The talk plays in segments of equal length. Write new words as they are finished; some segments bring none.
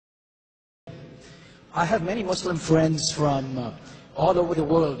I have many Muslim friends from all over the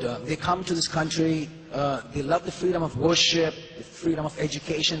world. They come to this country, they love the freedom of worship, the freedom of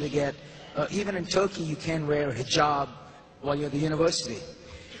education they get. Even in Turkey, you can wear a hijab while you're at the university.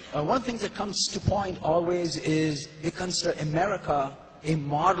 One of the things that comes to point always is they consider America a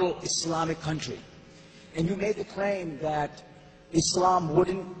model Islamic country. And you made the claim that Islam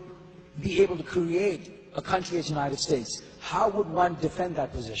wouldn't be able to create a country as the United States. How would one defend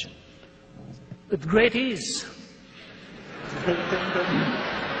that position? With great ease.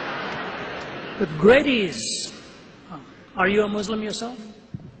 With great ease. Are you a Muslim yourself?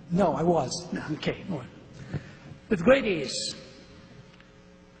 No, I was. Okay. With great ease.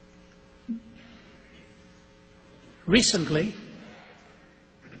 Recently,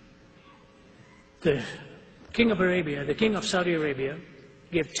 the King of Arabia, the King of Saudi Arabia,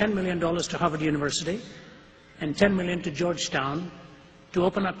 gave $10 million to Harvard University and $10 million to Georgetown to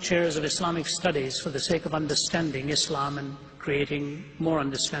open up chairs of Islamic studies for the sake of understanding Islam and creating more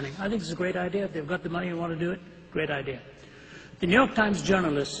understanding. I think it's a great idea. If they've got the money and want to do it, great idea. The New York Times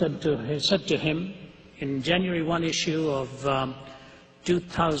journalist said to him in January 1 issue of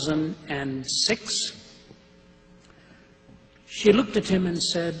 2006, she looked at him and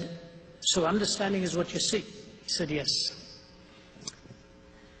said, "So understanding is what you seek?" He said, "Yes."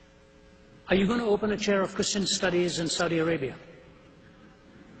 "Are you going to open a chair of Christian studies in Saudi Arabia?"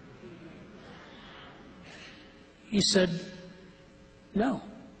 He said, "No,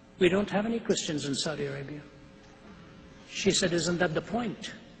 we don't have any Christians in Saudi Arabia." She said, "Isn't that the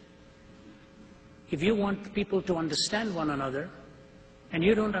point? If you want people to understand one another, and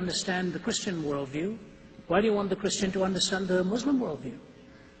you don't understand the Christian worldview, why do you want the Christian to understand the Muslim worldview?"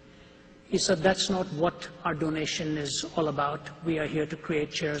 He said, "That's not what our donation is all about. We are here to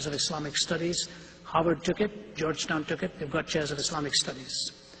create chairs of Islamic studies. Harvard took it, Georgetown took it, they've got chairs of Islamic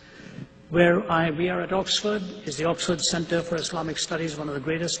studies. Where we are at Oxford is the Oxford Center for Islamic Studies, one of the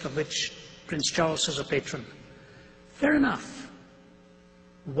greatest, of which Prince Charles is a patron." Fair enough.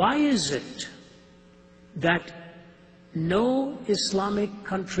 Why is it that no Islamic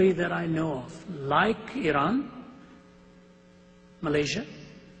country that I know of, like Iran, Malaysia,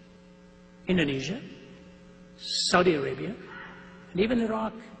 Indonesia, Saudi Arabia, and even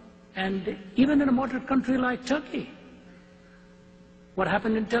Iraq, and even in a moderate country like Turkey? What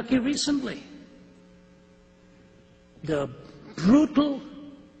happened in Turkey recently? The brutal,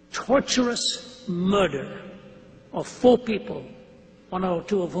 torturous murder of 4 people, 1 or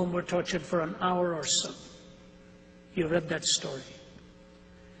 2 of whom were tortured for an hour or so. You read that story.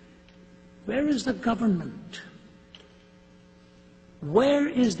 Where is the government? Where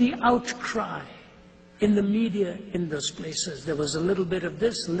is the outcry in the media in those places? There was a little bit of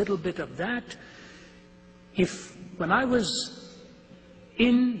this, a little bit of that. When I was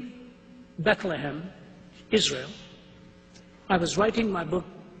in Bethlehem, Israel, I was writing my book,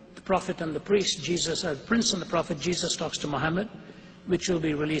 The Prophet and the Priest, Prince and the Prophet, Jesus Talks to Muhammad, which will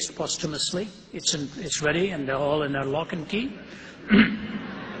be released posthumously. It's ready, and they're all in their lock and key.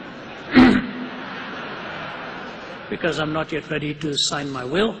 Because I'm not yet ready to sign my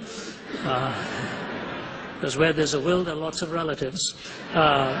will. Because where there's a will, there are lots of relatives.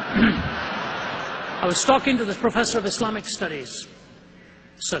 I was talking to this professor of Islamic studies.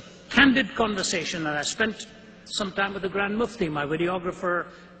 It's a candid conversation, and I spent some time with the Grand Mufti. My videographer,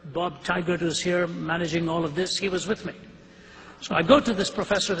 Bob Tigert, who's here managing all of this, he was with me. So I go to this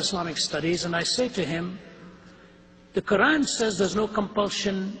professor of Islamic studies and I say to him, "The Quran says there's no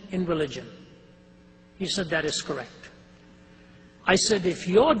compulsion in religion." He said, "That is correct." I said, "If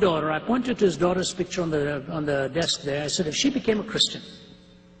your daughter," I pointed to his daughter's picture on the desk there, I said, "if she became a Christian,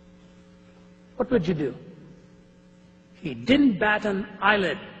 what would you do?" He didn't bat an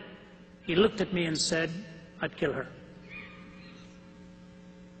eyelid. He looked at me and said, "I'd kill her."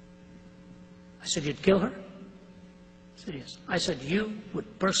 I said, "You'd kill her?" He said, "Yes." I said, "You would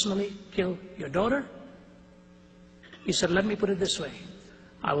personally kill your daughter?" He said, "Let me put it this way.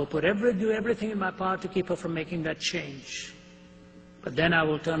 I will do everything in my power to keep her from making that change. But then I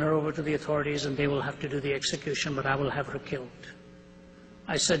will turn her over to the authorities and they will have to do the execution, but I will have her killed."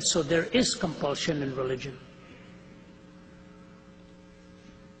 I said, "So there is compulsion in religion.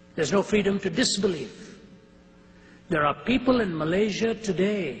 There's no freedom to disbelieve. There are people in Malaysia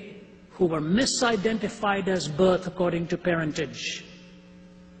today who were misidentified as birth according to parentage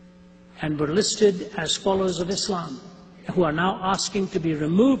and were listed as followers of Islam, who are now asking to be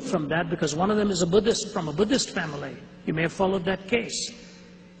removed from that because one of them is a Buddhist, from a Buddhist family. You may have followed that case.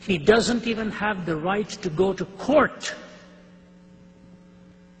 He doesn't even have the right to go to court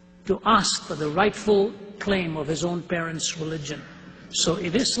to ask for the rightful claim of his own parents' religion. So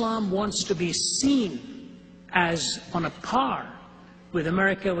if Islam wants to be seen as on a par with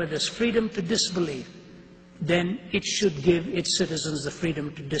America, where there's freedom to disbelieve, then it should give its citizens the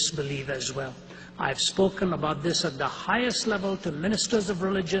freedom to disbelieve as well. I've spoken about this at the highest level to ministers of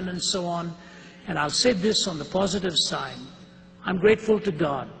religion and so on, and I'll say this on the positive side. I'm grateful to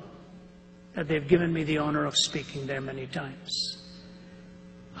God that they've given me the honor of speaking there many times.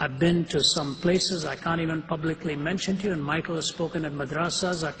 I've been to some places I can't even publicly mention to you, and Michael has spoken at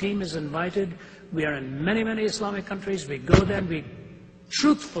madrasas. Our team is invited. We are in many, many Islamic countries. We go there and we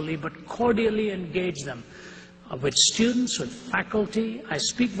truthfully but cordially engage them. With students, with faculty, I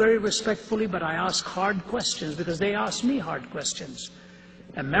speak very respectfully, but I ask hard questions because they ask me hard questions.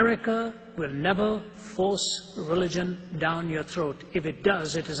 America will never force religion down your throat. If it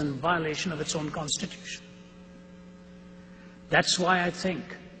does, it is in violation of its own constitution. That's why I think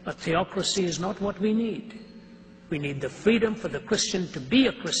a theocracy is not what we need. We need the freedom for the Christian to be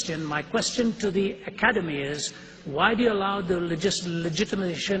a Christian. My question to the academy is, why do you allow the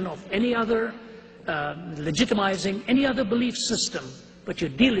legitimation of any other legitimizing any other belief system, but you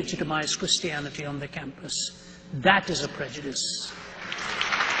delegitimize Christianity on the campus? That is a prejudice.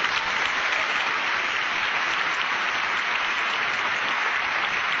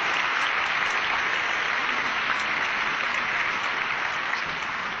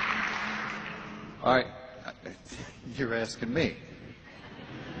 All right, you're asking me.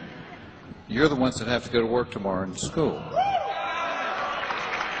 You're the ones that have to go to work tomorrow in school.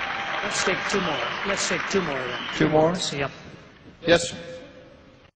 Let's take two more. Let's take two more then. Two more? Yep. Yes, sir.